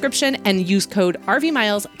in the description and use code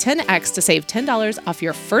RVMiles10X to save $10 off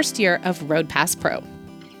your first year of Road Pass Pro.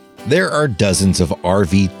 There are dozens of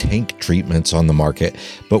RV tank treatments on the market,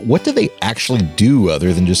 but what do they actually do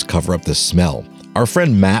other than just cover up the smell? Our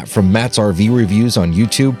friend Matt from Matt's RV Reviews on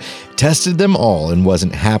YouTube tested them all and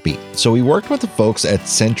wasn't happy, so he worked with the folks at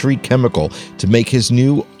Century Chemical to make his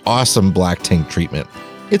new awesome black tank treatment.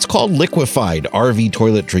 It's called Liquefied RV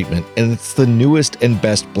Toilet Treatment, and it's the newest and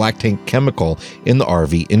best black tank chemical in the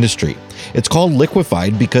RV industry. It's called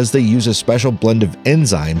Liquefied because they use a special blend of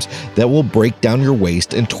enzymes that will break down your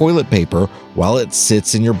waste and toilet paper while it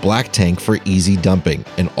sits in your black tank for easy dumping,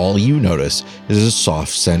 and all you notice is a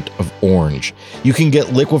soft scent of orange. You can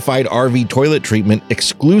get Liquefied RV Toilet Treatment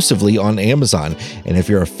exclusively on Amazon, and if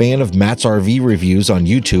you're a fan of Matt's RV Reviews on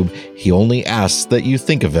YouTube, he only asks that you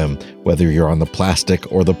think of him, whether you're on the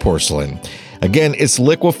plastic or the porcelain. Again, it's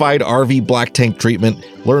Liquefied RV Black Tank Treatment.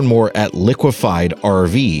 Learn more at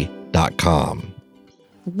liquefiedrv.com.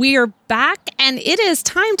 We're back, and it is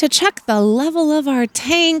time to check the level of our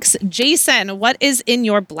tanks. Jason, what is in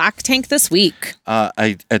your black tank this week?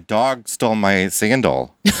 A dog stole my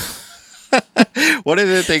sandal. One of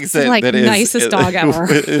the things that Like that is nicest dog ever.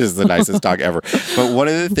 It is the nicest dog ever. But one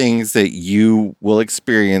of the things that you will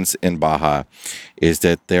experience in Baja is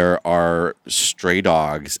that there are stray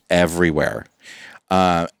dogs everywhere.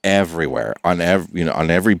 Everywhere on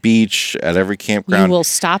every beach, at every campground. You will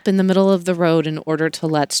stop in the middle of the road in order to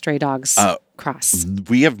let stray dogs cross.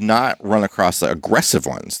 We have not run across the aggressive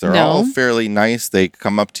ones. They're No? all fairly nice. They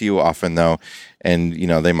come up to you often though, and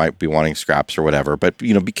they might be wanting scraps or whatever. But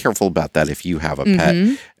be careful about that if you have a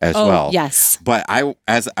pet as well. Yes. But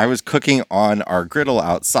as I was cooking on our griddle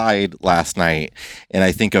outside last night, and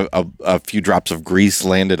I think a few drops of grease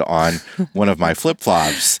landed on one of my flip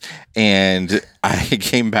flops, and I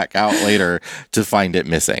came back out later to find it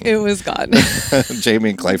missing. It was gone.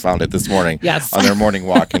 Jamie and Clay found it this morning Yes. on their morning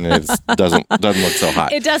walk, and it doesn't look so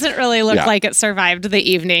hot. It doesn't really look Yeah. like it survived the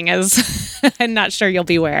evening, as I'm not sure you'll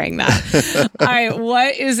be wearing that. All right,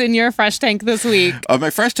 what is in your fresh tank this week? My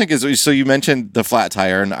fresh tank is, so you mentioned the flat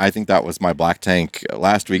tire, and I think that was my black tank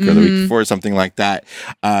last week or the week before, something like that.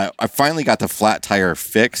 I finally got the flat tire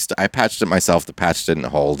fixed. I patched it myself. The patch didn't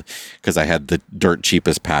hold because I had the dirt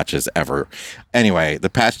cheapest patches ever. Anyway, the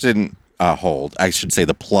patch didn't hold. I should say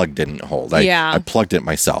the plug didn't hold. I plugged it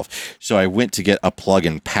myself. So I went to get a plug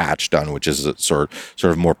and patch done, which is a sort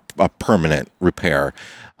of more a permanent repair.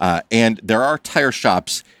 And there are tire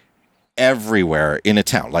shops everywhere in a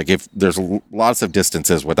town. Like, if there's lots of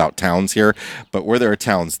distances without towns here, but where there are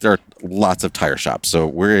towns, there are lots of tire shops. So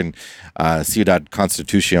we're in Ciudad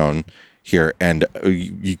Constitucion here, and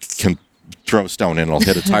you can throw a stone and it'll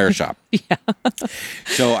hit a tire shop. Yeah.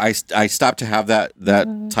 So I stopped to have that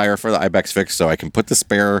tire for the Ibex fixed, so I can put the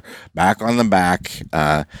spare back on the back,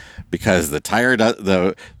 because the tire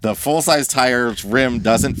the full size tire's rim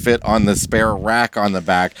doesn't fit on the spare rack on the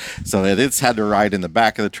back, so it's had to ride in the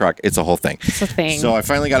back of the truck. It's a whole thing. It's a thing. So I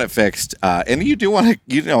finally got it fixed, and you do want to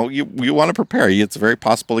you want to prepare. It's very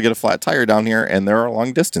possible to get a flat tire down here, and there are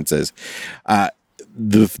long distances.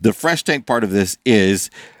 The fresh tank part of this is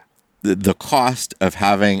the cost of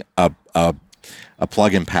having a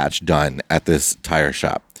plug and patch done at this tire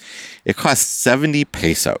shop. It costs 70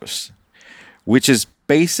 pesos, which is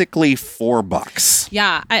basically $4.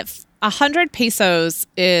 Yeah, 100 pesos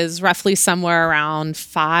is roughly somewhere around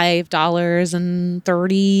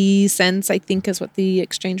 $5.30, I think, is what the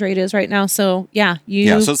exchange rate is right now. So so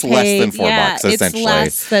it's less than $4 essentially. It's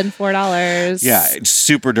less than $4. Yeah, it's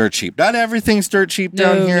super dirt cheap. Not everything's dirt cheap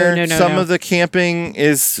down here. Some of the camping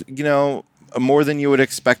is, more than you would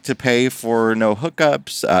expect to pay for no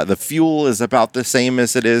hookups. The fuel is about the same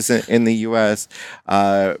as it is in the U.S.,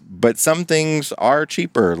 but some things are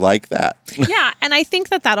cheaper like that. Yeah, and I think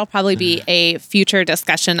that'll probably be a future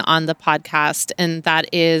discussion on the podcast, and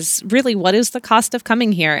that is really, what is the cost of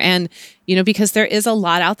coming here? And, because there is a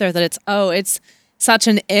lot out there that it's such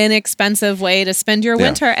an inexpensive way to spend your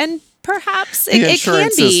winter. And perhaps The it can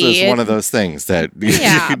insurance be. is one of those things that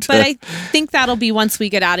Yeah, but I think that'll be once we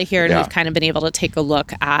get out of here and Yeah. we've kind of been able to take a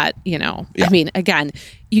look at, Yeah. I mean, again,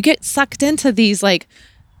 you get sucked into these like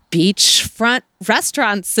beachfront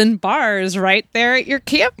restaurants and bars right there at your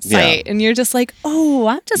campsite. Yeah. And you're just like, oh,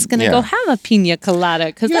 I'm just going to Yeah. go have a pina colada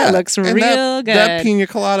because that looks and real good. That pina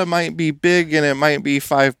colada might be big and it might be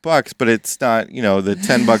 $5, but it's not, the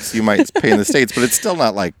 $10 you might pay in the States, but it's still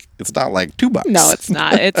not like $2. No, it's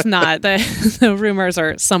not. It's not. The rumors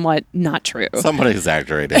are somewhat not true. Somewhat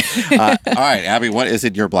exaggerated. All right, Abby, what is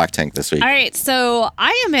in your black tank this week? All right, so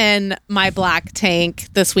I am in my black tank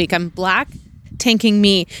this week. I'm black tanking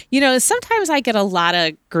me. Sometimes I get a lot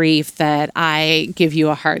of grief that I give you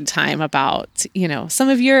a hard time about, some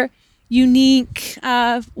of your unique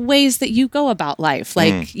ways that you go about life,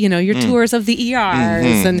 like your tours of the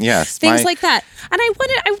ERs and Yes, things like that. And I want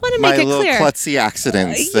to make it my little clear. klutzy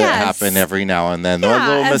accidents that yes. happen every now and then. Yeah,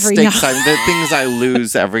 The little every mistakes, now- the things I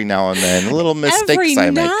lose every now and then. Little mistakes Every I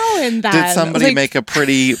make. now and then, Did somebody like- make a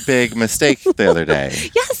pretty big mistake the other day?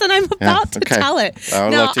 Yes, and I'm about to okay. tell it. I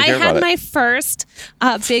would Now, love to I hear had about it. my first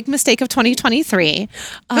big mistake of 2023.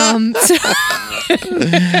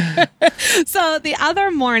 So the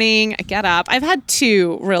other morning, I get up. I've had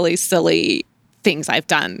two really silly things I've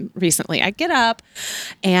done recently. I get up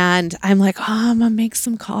and I'm like, oh, I'm gonna make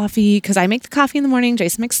some coffee because I make the coffee in the morning.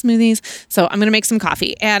 Jason makes smoothies. So I'm gonna make some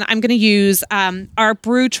coffee and I'm gonna use our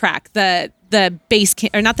brew track, the base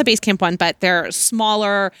camp, or not the base camp one, but their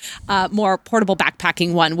smaller, more portable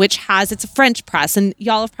backpacking one, which has its French press. And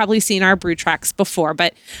y'all have probably seen our brew tracks before,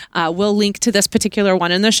 but we'll link to this particular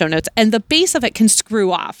one in the show notes. And the base of it can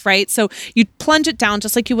screw off, right? So you plunge it down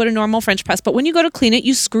just like you would a normal French press. But when you go to clean it,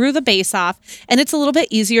 you screw the base off and it's a little bit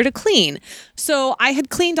easier to clean. So I had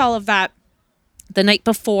cleaned all of that the night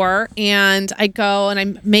before, and I go and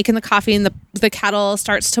I'm making the coffee and the kettle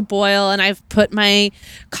starts to boil and I've put my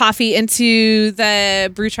coffee into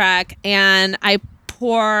the brew track and I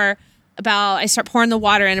start pouring the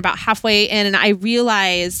water in about halfway in, and I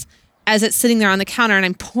realize as it's sitting there on the counter and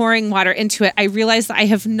I'm pouring water into it, I realize that I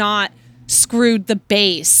have not screwed the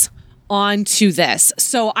base onto this.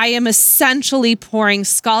 So I am essentially pouring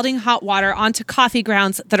scalding hot water onto coffee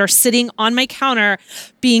grounds that are sitting on my counter,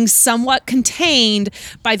 being somewhat contained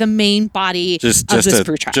by the main body of this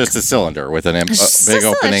brew truck. Just a cylinder with an It's big just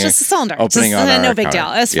opening. just a cylinder. Opening Just, on our no big counter.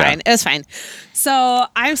 deal. It's Yeah. fine. It's fine. So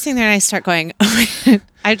I'm sitting there and I start going, oh my God.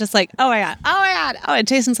 I'm just like, oh my God. Oh my God. Oh, and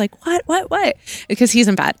Jason's like, what? Because he's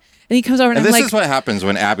in bed. And he comes over and And I'm this like, is what happens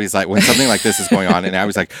when Abby's like, when something like this is going on, and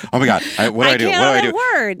Abby's like, "Oh my God, what do I do? can't What do I have do?"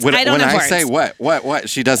 words. When, I don't when have I words. say what,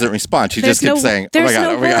 she doesn't respond. She There's just keeps saying, "Oh my there's God,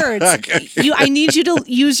 no oh my God." words. I need you to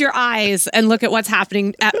use your eyes and look at what's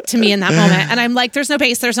happening to me in that moment. And I'm like, there's no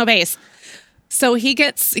base. So he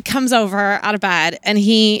comes over out of bed and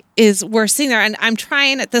we're sitting there and I'm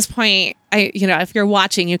trying at this point, if you're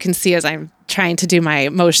watching, you can see as I'm trying to do my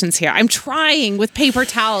motions here. I'm trying with paper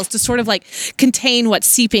towels to sort of like contain what's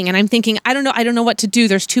seeping. And I'm thinking, I don't know what to do.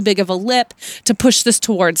 There's too big of a lip to push this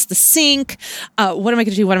towards the sink. What am I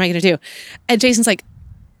going to do? And Jason's like,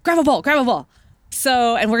 grab a bowl.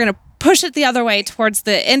 So, and we're going to push it the other way towards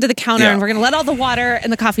the end of the counter Yeah. and we're going to let all the water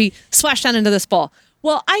and the coffee splash down into this bowl.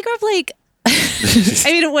 Well, I grabbed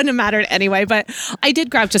it wouldn't have mattered anyway, but I did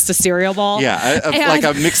grab just a cereal bowl. Yeah, And- like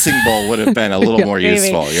a mixing bowl would have been a little more Maybe.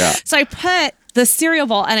 useful. Yeah. So I put the cereal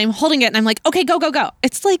bowl and I'm holding it and I'm like, okay, go.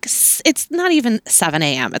 It's like, it's not even 7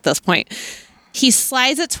 a.m. at this point. He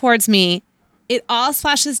slides it towards me. It all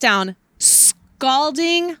splashes down,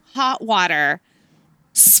 scalding hot water,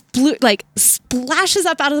 splashes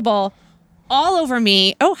up out of the bowl all over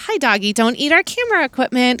me. Oh, hi, doggy. Don't eat our camera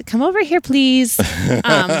equipment. Come over here, please.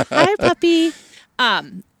 Hi, puppy.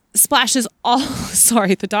 Splashes all,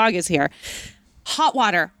 sorry, the dog is here. Hot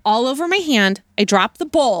water all over my hand. I drop the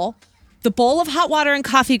bowl of hot water and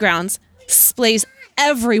coffee grounds splays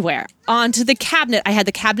everywhere onto the cabinet. I had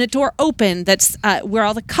the cabinet door open. That's where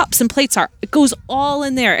all the cups and plates are. It goes all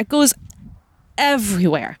in there. It goes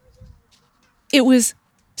everywhere. It was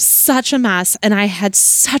such a mess and I had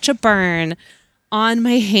such a burn on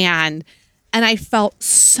my hand and I felt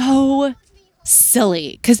so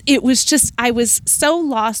silly because it was just, I was so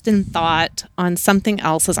lost in thought on something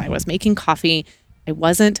else as I was making coffee. I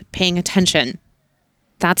wasn't paying attention.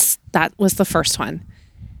 That was the first one.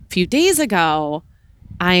 A few days ago,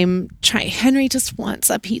 Henry just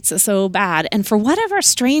wants a pizza so bad. And for whatever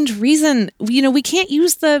strange reason, we can't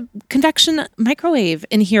use the convection microwave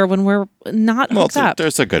in here when we're not hooked up.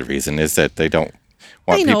 There's a good reason is that they don't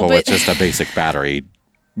want I know, people but- with just a basic battery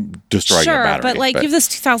destroying your battery. But like you have this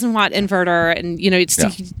 2,000 watt inverter and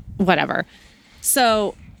it's whatever.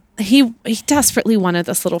 So he desperately wanted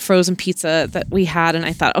this little frozen pizza that we had, and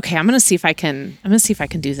I thought, okay, I'm gonna see if I can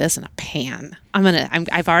do this in a pan.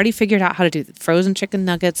 I've already figured out how to do the frozen chicken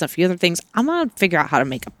nuggets, a few other things. I'm gonna figure out how to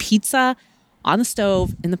make a pizza on the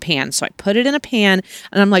stove in the pan. So I put it in a pan,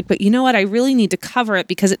 and I'm like, but you know what? I really need to cover it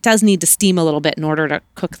because it does need to steam a little bit in order to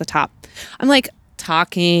cook the top. I'm like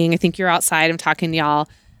talking. I think you're outside. I'm talking to y'all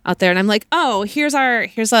out there, and I'm like, oh, here's our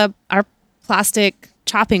plastic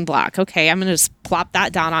chopping block. Okay, I'm gonna just plop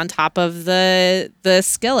that down on top of the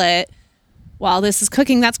skillet while this is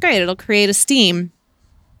cooking. That's great. It'll create a steam.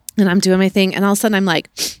 And I'm doing my thing, and all of a sudden I'm like,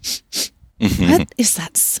 what is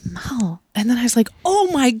that smell? And then I was like, oh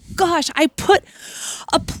my gosh, I put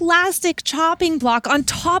a plastic chopping block on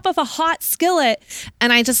top of a hot skillet,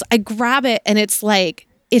 and I grab it, and it's like,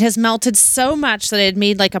 it has melted so much that it had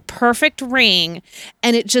made like a perfect ring,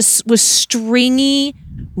 and it just was stringy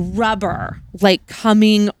rubber like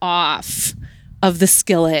coming off of the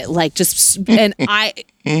skillet, like just, and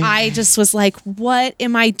I just was like, what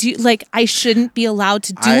am I do? Like, I shouldn't be allowed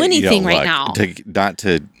to do anything right now. Not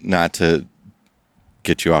to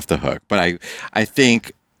get you off the hook, but I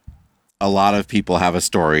think a lot of people have a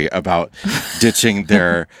story about ditching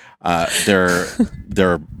their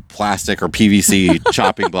plastic or PVC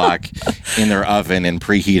chopping block in their oven and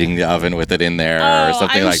preheating the oven with it in there or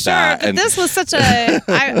something like that. But and this was such a,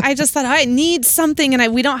 I just thought, I need something,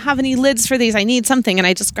 and we don't have any lids for these. I need something. And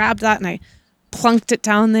I just grabbed that and I plunked it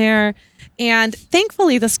down there. And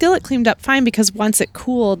thankfully the skillet cleaned up fine, because once it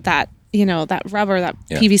cooled, that rubber, that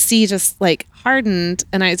PVC just like hardened,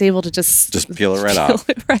 and I was able to just peel it right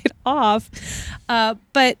off.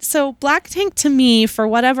 But so Black Tank, to me, for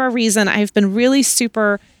whatever reason, I've been really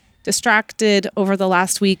super distracted over the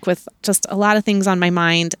last week with just a lot of things on my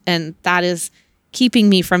mind, and that is keeping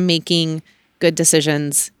me from making good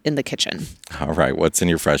decisions in the kitchen. All right. What's in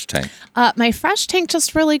your fresh tank? My fresh tank,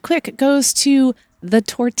 just really quick, goes to the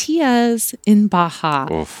tortillas in Baja.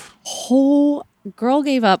 Oof. Whole girl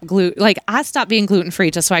gave up gluten. Like, I stopped being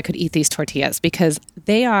gluten-free just so I could eat these tortillas, because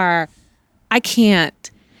they are, I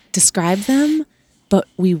can't describe them, but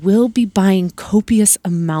we will be buying copious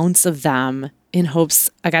amounts of them in hopes,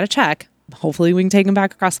 I got to check, hopefully we can take them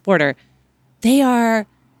back across the border. They're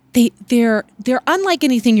unlike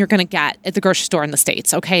anything you're going to get at the grocery store in the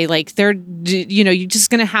States. Okay. Like, you're just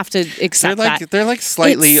going to have to accept they're like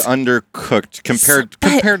slightly undercooked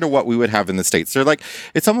compared to what we would have in the States. They're like,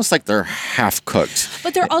 it's almost like they're half cooked,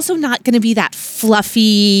 but they're also not going to be that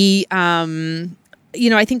fluffy. I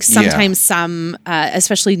think sometimes some,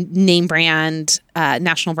 especially name brand,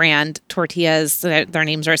 national brand tortillas, their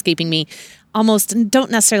names are escaping me, almost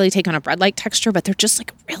don't necessarily take on a bread-like texture, but they're just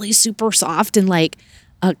like really super soft and like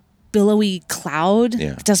a billowy cloud.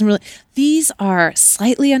 Yeah. It doesn't really. These are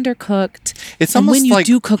slightly undercooked. It's and almost when you like,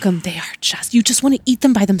 do cook them, you just want to eat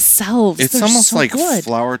them by themselves. It's almost like good.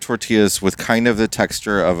 Flour tortillas with kind of the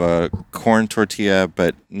texture of a corn tortilla,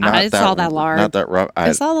 but not it's all that lard. Not that rough.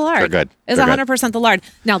 It's all the lard. They're good. It's 100% the lard.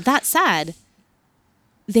 Now, that said,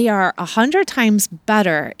 they are 100 times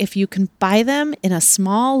better if you can buy them in a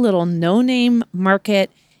small little no-name market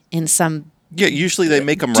in some. Yeah, usually they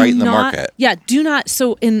make them right in the market. Yeah, do not.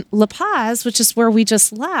 So in La Paz, which is where we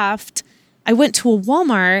just left, I went to a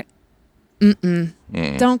Walmart.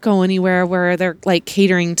 Don't go anywhere where they're like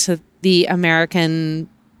catering to the American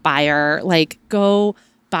buyer. Like, go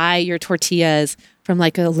buy your tortillas from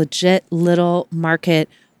like a legit little market,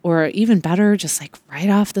 or even better, just like right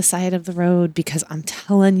off the side of the road, because I'm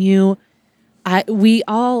telling you, I'm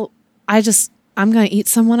going to eat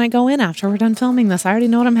some when I go in after we're done filming this. I already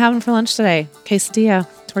know what I'm having for lunch today. Quesadilla,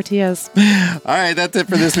 tortillas. All right, that's it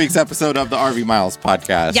for this week's episode of the RV Miles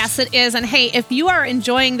podcast. Yes, it is. And hey, if you are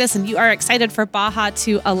enjoying this and you are excited for Baja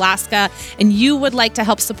to Alaska and you would like to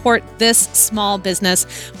help support this small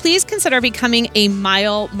business, please consider becoming a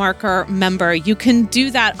Mile Marker member. You can do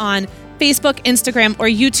that on Facebook, Instagram, or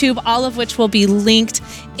YouTube, all of which will be linked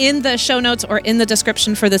in the show notes or in the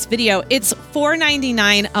description for this video. It's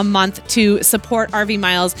 $4.99 a month to support RV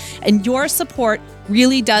Miles, and your support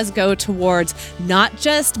really does go towards not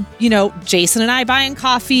just, Jason and I buying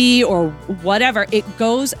coffee or whatever. It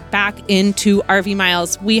goes back into RV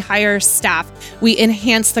Miles. We hire staff. We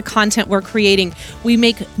enhance the content we're creating. We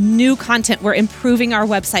make new content. We're improving our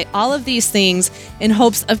website. All of these things in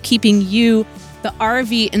hopes of keeping you, the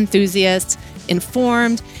RV enthusiasts,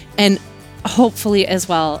 informed and hopefully as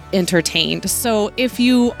well entertained. So if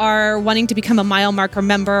you are wanting to become a Mile Marker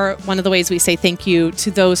member, one of the ways we say thank you to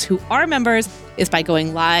those who are members is by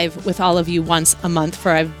going live with all of you once a month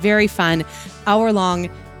for a very fun hour-long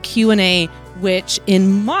Q&A, which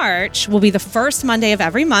in March will be the first Monday of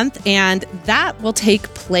every month, and that will take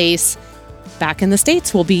place back in the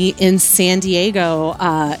States, we'll be in San Diego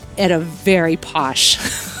at a very posh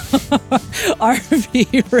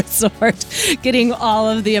RV resort, getting all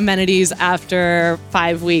of the amenities after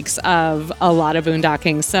 5 weeks of a lot of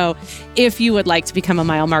boondocking. So if you would like to become a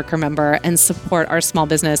Mile Marker member and support our small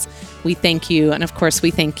business, we thank you. And of course,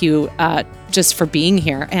 we thank you just for being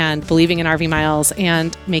here and believing in RV Miles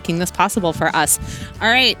and making this possible for us. All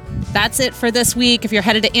right, that's it for this week. If you're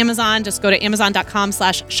headed to Amazon, just go to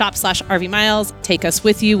amazon.com/shop/RV Miles. Take us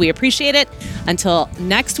with you. We appreciate it. Until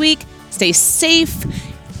next week, stay safe.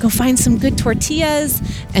 Go find some good tortillas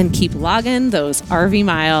and keep logging those RV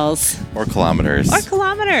miles. Or kilometers. Or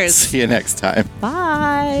kilometers. See you next time.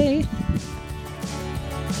 Bye.